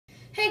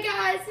Hey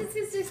guys, this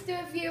is just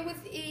a review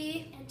with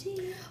E and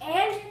T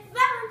and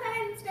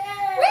Valentine's Day.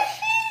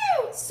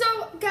 Woohoo! So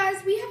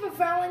guys, we have a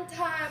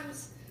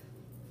Valentine's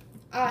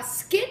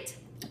skit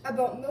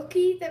about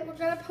Milky that we're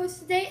gonna post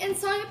today. And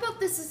sorry about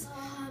this is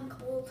I'm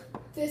cold.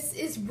 This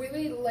is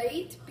really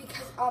late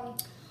because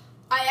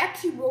I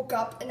actually woke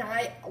up and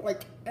I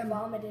am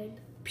vomited,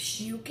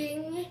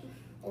 puking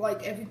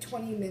like every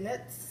 20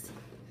 minutes.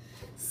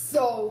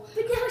 So,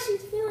 but now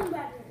she's feeling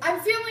better.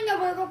 I'm feeling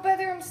a little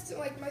better. I'm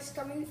still my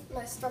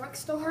stomach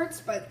still hurts,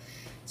 but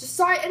just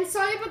sorry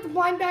about the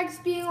blind bags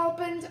being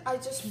opened. I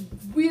just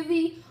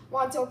really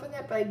want to open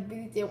it, but I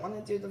really didn't want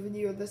to do the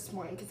video this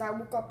morning because I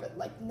woke up at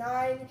like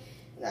 9,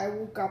 and I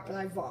woke up and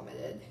I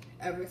vomited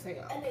everything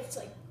up. And it's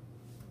like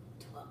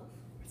 12.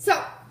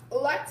 So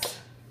let's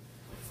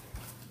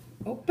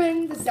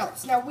open the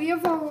zelts. Now we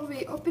have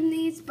already opened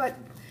these, but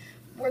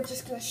we're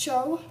just gonna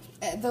show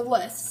the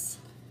list.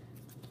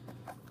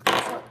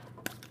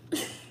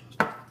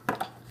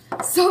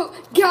 So,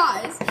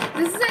 guys,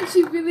 this is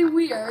actually really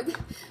weird.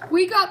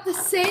 We got the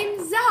same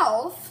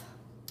Zelf,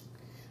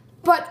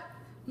 but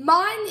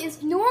mine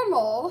is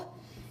normal,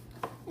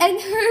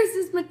 and hers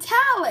is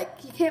metallic.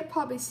 You can't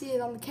probably see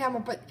it on the camera,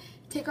 but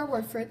take our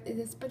word for it. It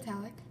is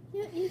metallic.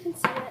 Yeah, you can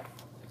see it.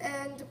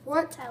 And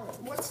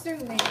what's their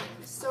name?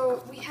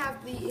 So we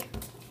have the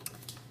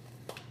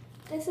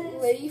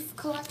Leaf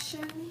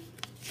collection.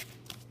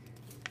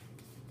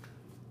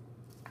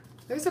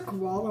 There's a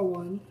koala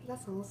one.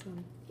 That's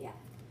awesome. Yeah.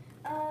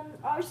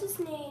 Ours is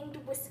named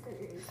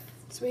Whiskers.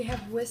 So we have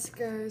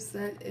Whiskers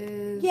that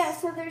is... Yeah,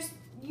 so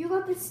you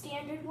got the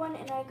standard one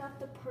and I got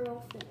the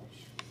pearl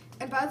finish.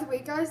 And by the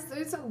way, guys,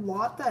 there's a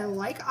lot that I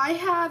like. I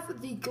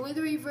have the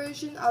glittery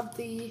version of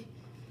the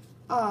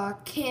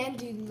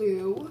Candy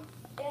Lou.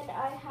 And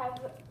I have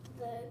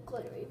the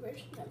glittery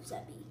version of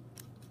Zebby.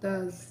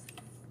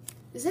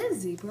 Is that a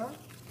zebra?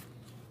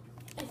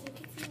 I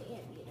think it's an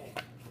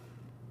anteater.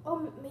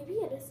 Oh, maybe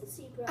it is a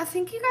zebra. I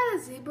think you got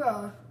a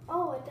zebra.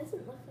 Oh, it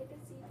doesn't look like a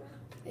zebra.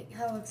 It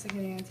kind of looks like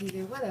an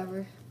anteater.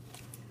 Whatever.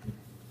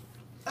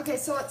 Okay,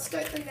 so let's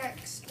start the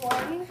next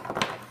one.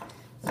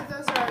 So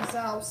those are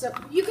ourselves. So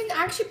you can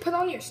actually put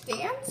on your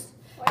stands.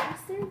 Why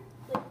is there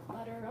like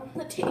butter on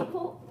the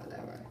table?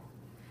 Whatever.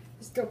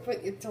 Just go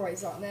put your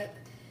toys on it.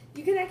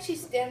 You can actually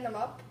stand them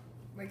up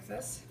like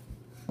this.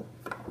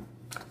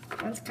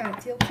 One's kind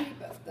of tilty,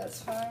 but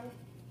that's fine.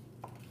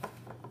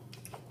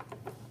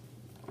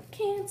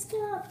 Can't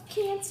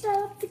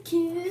stop the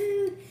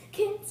kid.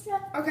 Can't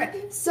stop.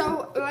 Okay,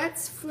 so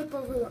let's flip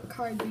over what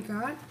card we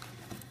got.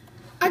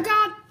 I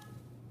got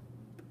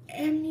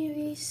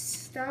Emily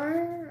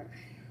Star.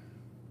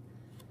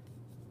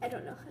 I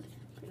don't know how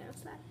to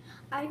pronounce that.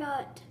 I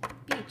got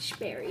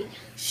Beachberry.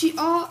 She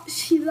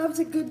loves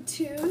a good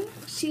tune.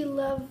 She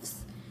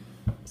loves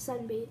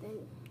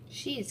sunbathing.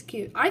 She is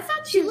cute. I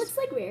thought she looks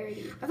like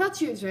Rarity. I thought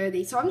she was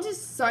Rarity. So I'm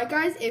just sorry,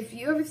 guys. If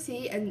you ever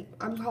see, and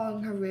I'm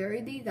calling her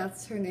Rarity,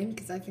 that's her name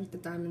because I think the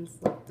diamonds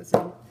look the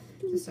same.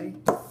 Just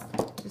saying.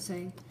 Just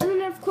saying. And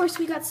then of course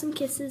we got some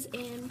kisses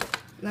and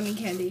lemon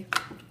candy.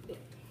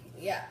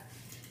 Yeah.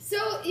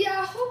 So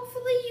yeah,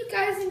 hopefully you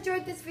guys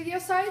enjoyed this video.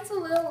 Sorry it's a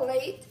little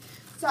late.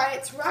 Sorry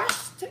it's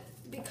rushed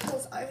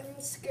because I'm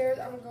scared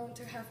I'm going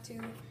to have to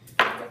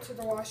go to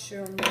the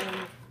washroom.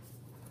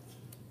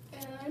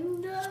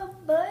 And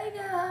bye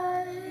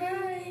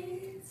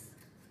guys.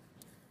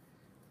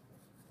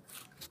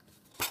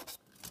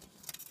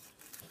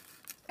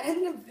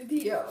 End the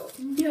video.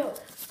 No.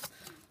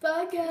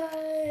 Bye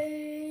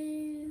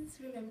guys.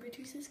 Remember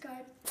to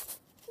subscribe.